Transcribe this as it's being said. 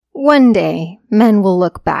One day, men will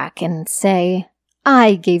look back and say,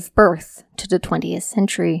 I gave birth to the 20th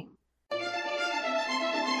century.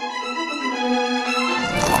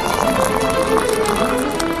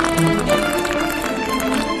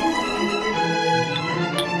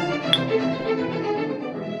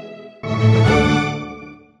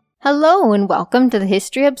 Hello and welcome to the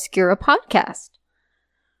History Obscura podcast.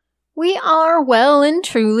 We are well and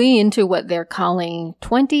truly into what they're calling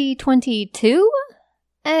 2022,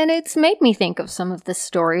 and it's made me think of some of the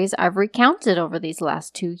stories I've recounted over these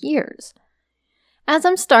last 2 years. As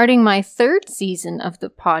I'm starting my 3rd season of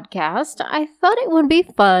the podcast, I thought it would be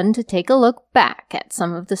fun to take a look back at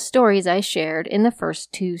some of the stories I shared in the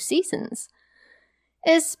first 2 seasons.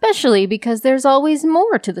 Especially because there's always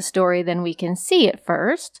more to the story than we can see at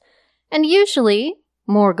first, and usually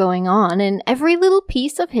more going on in every little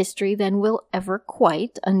piece of history than we'll ever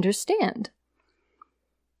quite understand.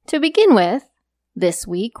 To begin with, this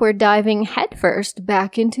week we're diving headfirst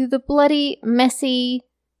back into the bloody, messy,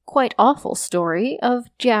 quite awful story of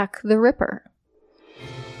Jack the Ripper.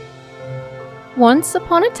 Once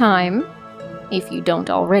upon a time, if you don't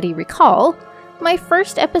already recall, my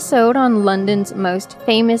first episode on London's most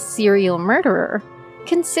famous serial murderer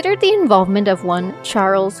considered the involvement of one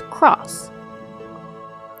Charles Cross.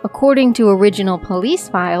 According to original police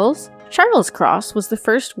files, Charles Cross was the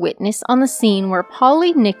first witness on the scene where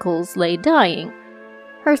Polly Nichols lay dying,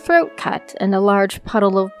 her throat cut and a large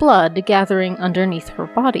puddle of blood gathering underneath her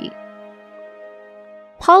body.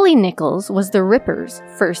 Polly Nichols was the Ripper's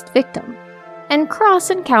first victim, and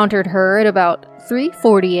Cross encountered her at about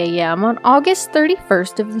 3:40 a.m. on August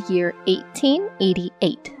 31st of the year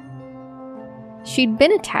 1888. She'd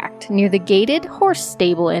been attacked near the gated horse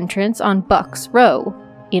stable entrance on Bucks Row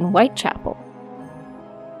in Whitechapel.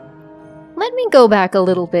 Let me go back a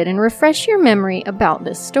little bit and refresh your memory about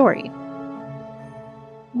this story.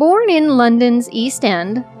 Born in London's East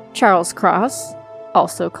End, Charles Cross,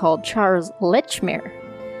 also called Charles Lechmere,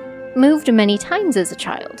 moved many times as a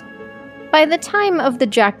child. By the time of the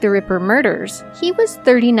Jack the Ripper murders, he was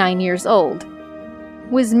 39 years old,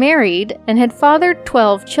 was married, and had fathered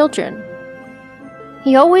 12 children.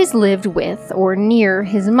 He always lived with or near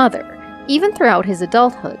his mother, even throughout his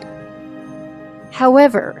adulthood.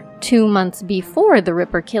 However, 2 months before the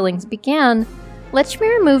Ripper killings began,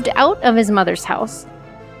 Lechmere moved out of his mother's house,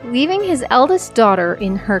 leaving his eldest daughter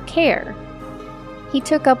in her care. He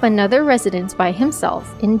took up another residence by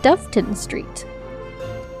himself in Doveton Street.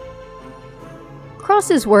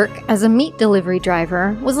 Cross's work as a meat delivery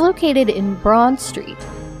driver was located in Broad Street,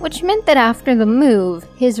 which meant that after the move,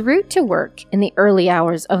 his route to work in the early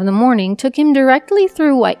hours of the morning took him directly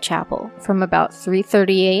through Whitechapel from about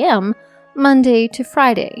 3:30 a.m. Monday to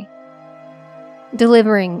Friday.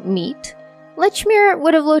 Delivering meat, Lechmere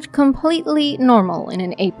would have looked completely normal in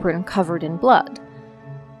an apron covered in blood.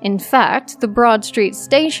 In fact, the Broad Street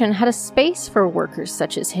station had a space for workers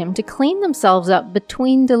such as him to clean themselves up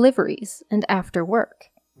between deliveries and after work.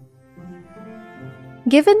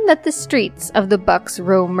 Given that the streets of the Bucks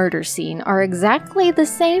Row murder scene are exactly the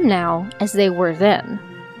same now as they were then,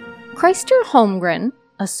 Christer Holmgren,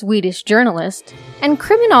 a Swedish journalist, and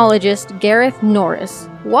criminologist Gareth Norris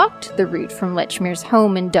walked the route from Lechmere's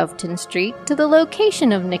home in Doveton Street to the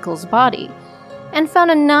location of Nichols' body, and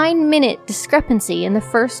found a 9-minute discrepancy in the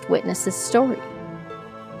first witness's story.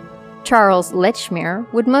 Charles Lechmere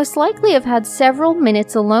would most likely have had several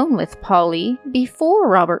minutes alone with Polly before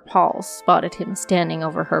Robert Paul spotted him standing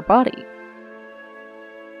over her body.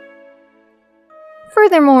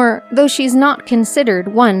 Furthermore, though she's not considered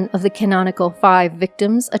one of the canonical 5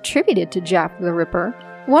 victims attributed to Jack the Ripper,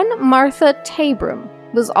 one Martha Tabram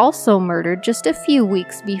was also murdered just a few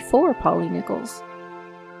weeks before Polly Nichols.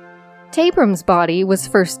 Tabram's body was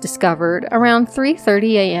first discovered around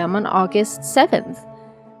 3:30 a.m. on August 7th,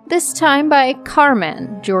 this time by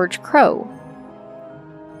carman George Crow.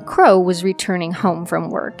 Crow was returning home from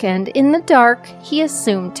work, and in the dark, he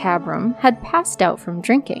assumed Tabram had passed out from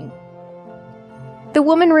drinking. The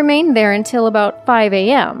woman remained there until about 5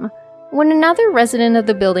 a.m., when another resident of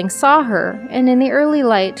the building saw her and in the early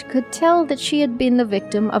light could tell that she had been the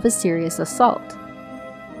victim of a serious assault.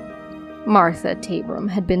 Martha Tabram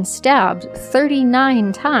had been stabbed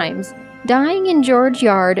 39 times, dying in George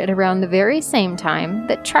Yard at around the very same time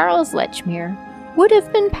that Charles Lechmere would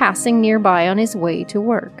have been passing nearby on his way to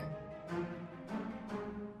work.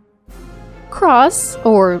 Cross,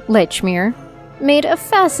 or Lechmere, made a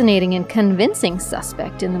fascinating and convincing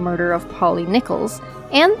suspect in the murder of Polly Nichols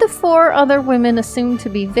and the 4 other women assumed to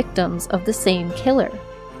be victims of the same killer.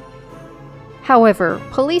 However,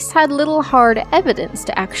 police had little hard evidence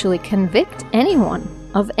to actually convict anyone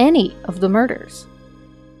of any of the murders.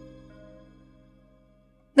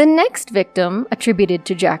 The next victim attributed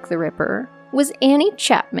to Jack the Ripper was Annie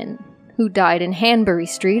Chapman, who died in Hanbury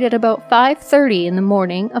Street at about 5:30 in the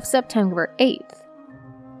morning of September 8th.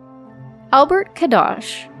 Albert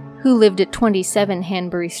Kadosh, who lived at 27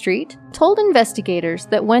 Hanbury Street, told investigators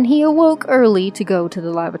that when he awoke early to go to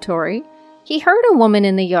the lavatory, he heard a woman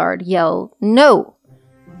in the yard yell, "No!"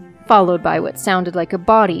 followed by what sounded like a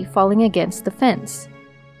body falling against the fence.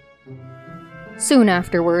 Soon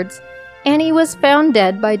afterwards, Annie was found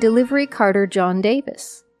dead by delivery carter John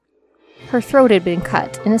Davis. Her throat had been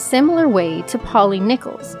cut in a similar way to Polly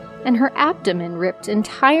Nichols, and her abdomen ripped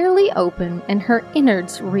entirely open and her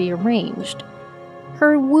innards rearranged.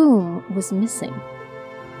 Her womb was missing.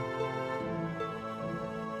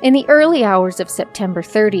 In the early hours of September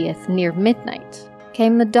 30th, near midnight,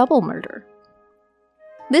 came the double murder.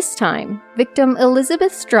 This time, victim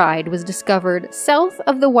Elizabeth Stride was discovered south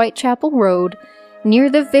of the Whitechapel Road,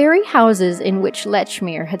 near the very houses in which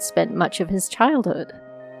Lechmere had spent much of his childhood.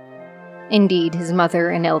 Indeed, his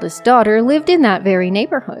mother and eldest daughter lived in that very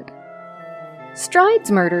neighborhood.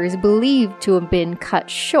 Stride's murder is believed to have been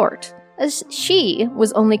cut short, as she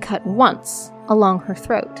was only cut once along her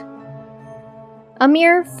throat. A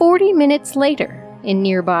mere 40 minutes later, in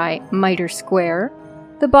nearby Mitre Square,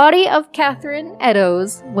 the body of Catherine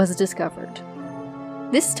Eddowes was discovered.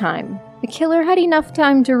 This time, the killer had enough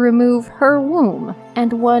time to remove her womb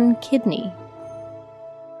and one kidney.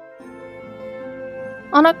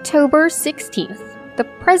 On October 16th, the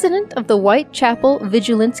president of the Whitechapel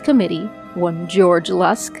Vigilance Committee, one George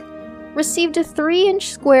Lusk, received a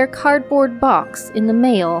 3-inch square cardboard box in the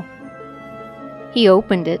mail. He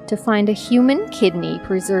opened it to find a human kidney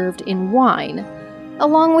preserved in wine,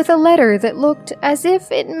 along with a letter that looked as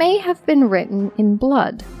if it may have been written in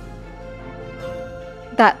blood.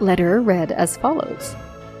 That letter read as follows: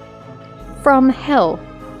 From hell.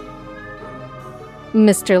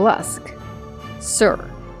 Mr. Lusk, Sir,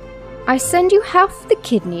 I send you half the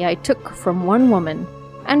kidney I took from one woman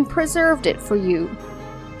and preserved it for you.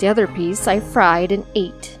 The other piece I fried and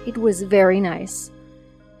ate. It was very nice.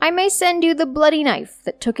 I may send you the bloody knife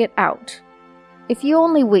that took it out, if you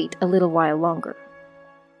only wait a little while longer.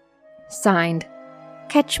 Signed,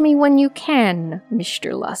 Catch me when you can,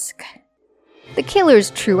 Mr. Lusk. The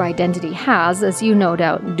killer's true identity has, as you no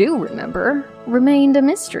doubt do remember, remained a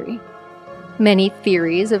mystery. Many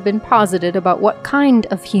theories have been posited about what kind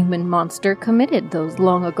of human monster committed those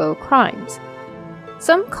long-ago crimes.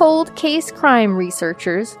 Some cold case crime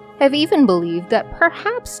researchers have even believed that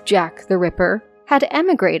perhaps Jack the Ripper had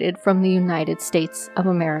emigrated from the United States of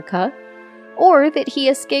America, or that he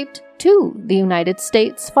escaped to the United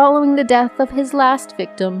States following the death of his last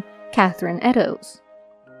victim, Catherine Eddowes.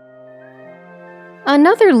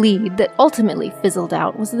 Another lead that ultimately fizzled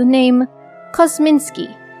out was the name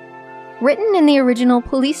Kosminski, written in the original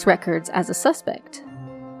police records as a suspect.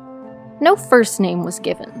 No first name was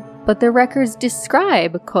given, but the records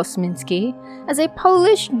describe Kosminski as a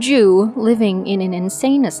Polish Jew living in an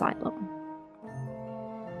insane asylum.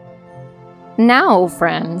 Now,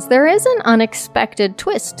 friends, there is an unexpected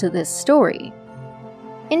twist to this story.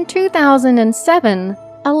 In 2007,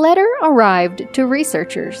 a letter arrived to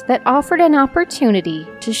researchers that offered an opportunity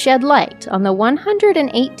to shed light on the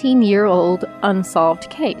 118-year-old unsolved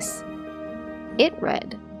case. It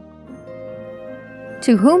read,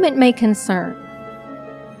 To whom it may concern,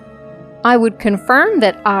 I would confirm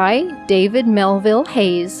that I, David Melville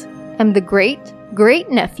Hayes, am the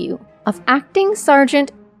great-great-nephew of Acting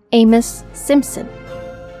Sergeant Amos Simpson,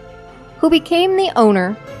 who became the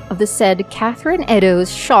owner of the said Catherine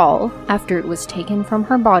Eddowes shawl after it was taken from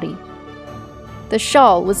her body. The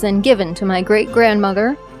shawl was then given to my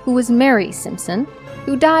great-grandmother, who was Mary Simpson,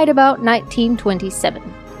 who died about 1927.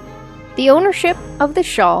 The ownership of the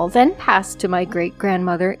shawl then passed to my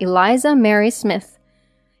great-grandmother Eliza Mary Smith,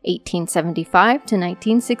 1875 to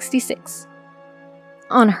 1966.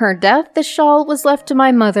 On her death, the shawl was left to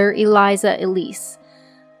my mother Eliza Elise,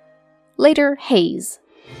 later Hayes,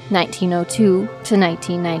 1902 to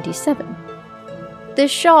 1997. The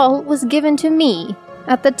shawl was given to me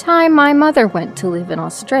at the time my mother went to live in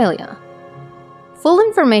Australia. Full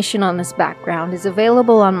information on this background is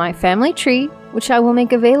available on my family tree, which I will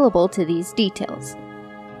make available to these details.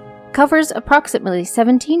 Covers approximately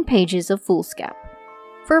 17 pages of foolscap.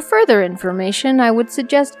 For further information, I would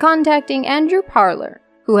suggest contacting Andrew Parler,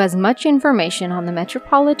 who has much information on the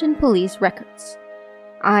Metropolitan Police records.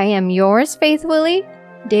 I am yours faithfully,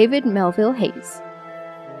 David Melville Hayes.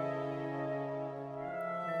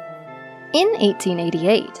 In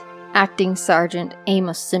 1888, Acting Sergeant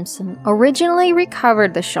Amos Simpson originally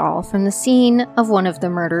recovered the shawl from the scene of one of the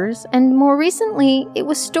murders, and more recently, it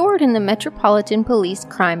was stored in the Metropolitan Police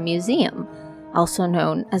Crime Museum, also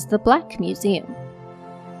known as the Black Museum.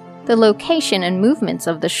 The location and movements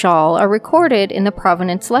of the shawl are recorded in the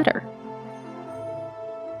provenance letter.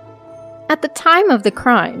 At the time of the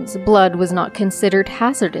crimes, blood was not considered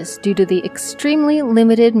hazardous due to the extremely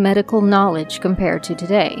limited medical knowledge compared to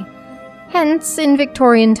today. Hence, in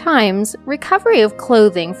Victorian times, recovery of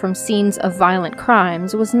clothing from scenes of violent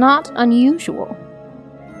crimes was not unusual.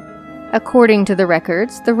 According to the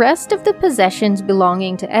records, the rest of the possessions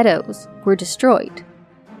belonging to Eddowes were destroyed.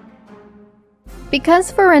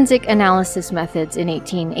 Because forensic analysis methods in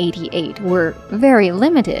 1888 were very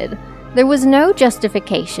limited, there was no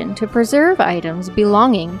justification to preserve items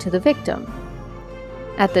belonging to the victim.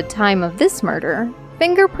 At the time of this murder,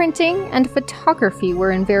 fingerprinting and photography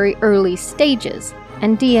were in very early stages,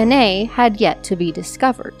 and DNA had yet to be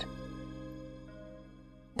discovered.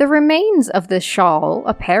 The remains of the shawl,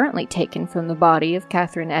 apparently taken from the body of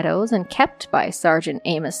Catherine Eddowes and kept by Sergeant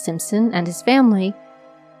Amos Simpson and his family,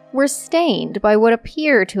 were stained by what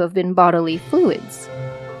appear to have been bodily fluids.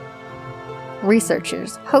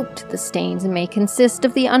 Researchers hoped the stains may consist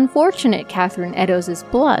of the unfortunate Catherine Eddowes'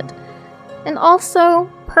 blood, and also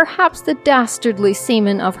perhaps the dastardly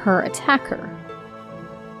semen of her attacker.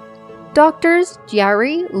 Doctors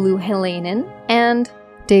Jari Louhelainen and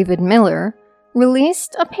David Miller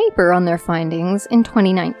released a paper on their findings in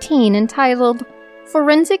 2019 entitled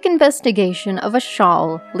Forensic Investigation of a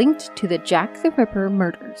Shawl Linked to the Jack the Ripper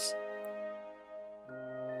Murders.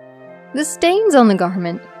 The stains on the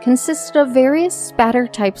garment consisted of various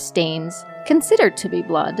spatter-type stains considered to be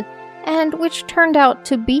blood, and which turned out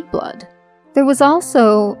to be blood. There was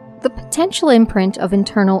also the potential imprint of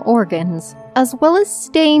internal organs, as well as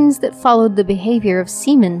stains that followed the behavior of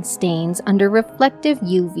semen stains under reflective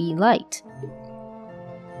UV light.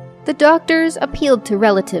 The doctors appealed to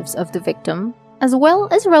relatives of the victim, as well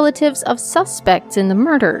as relatives of suspects in the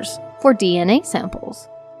murders, for DNA samples.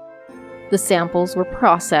 The samples were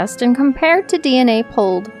processed and compared to DNA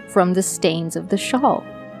pulled from the stains of the shawl.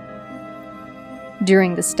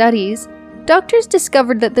 During the studies, doctors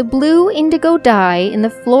discovered that the blue indigo dye in the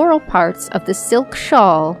floral parts of the silk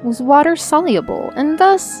shawl was water-soluble and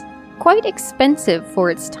thus quite expensive for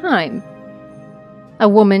its time. A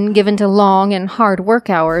woman given to long and hard work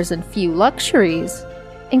hours and few luxuries,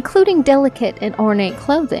 including delicate and ornate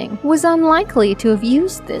clothing, was unlikely to have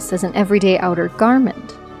used this as an everyday outer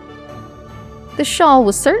garment. The shawl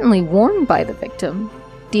was certainly worn by the victim,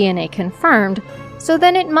 DNA confirmed, so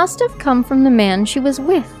then it must have come from the man she was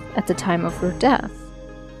with at the time of her death,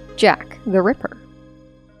 Jack the Ripper.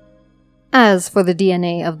 As for the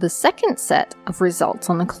DNA of the second set of results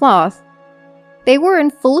on the cloth, they were in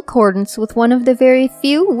full accordance with one of the very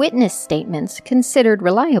few witness statements considered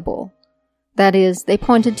reliable. That is, they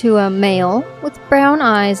pointed to a male with brown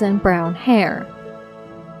eyes and brown hair,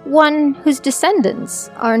 one whose descendants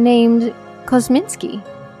are named Kosminski.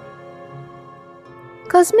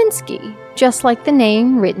 Kosminski, just like the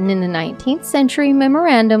name written in the 19th century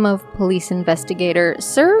memorandum of police investigator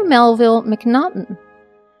Sir Melville Macnaghten.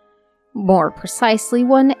 More precisely,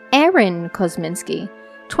 one Aaron Kosminski,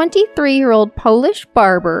 23-year-old Polish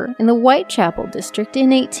barber in the Whitechapel district in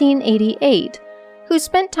 1888, who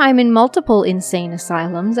spent time in multiple insane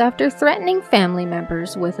asylums after threatening family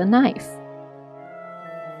members with a knife.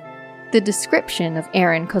 The description of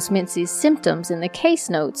Aaron Kosminski's symptoms in the case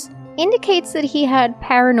notes indicates that he had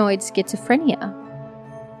paranoid schizophrenia.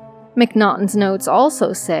 Macnaghten's notes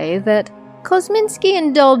also say that Kosminski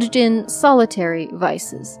indulged in solitary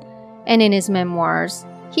vices, and in his memoirs,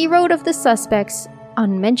 he wrote of the suspect's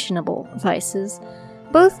unmentionable vices,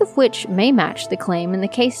 both of which may match the claim in the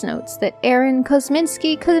case notes that Aaron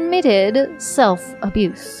Kosminski committed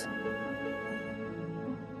self-abuse.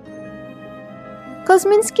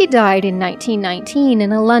 Kosminski died in 1919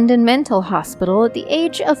 in a London mental hospital at the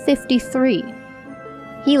age of 53.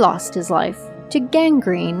 He lost his life to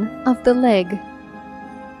gangrene of the leg.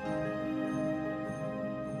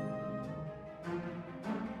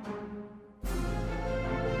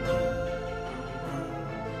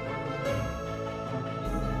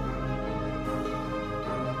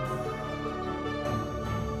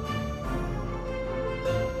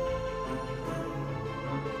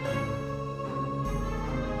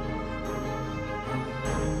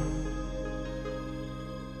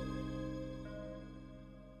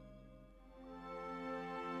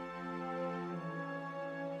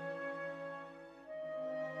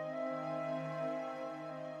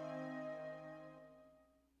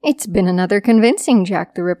 It's been another convincing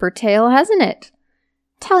Jack the Ripper tale, hasn't it?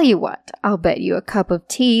 Tell you what, I'll bet you a cup of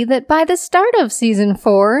tea that by the start of Season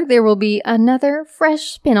 4, there will be another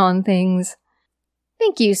fresh spin on things.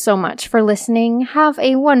 Thank you so much for listening. Have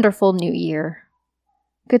a wonderful new year.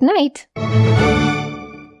 Good night.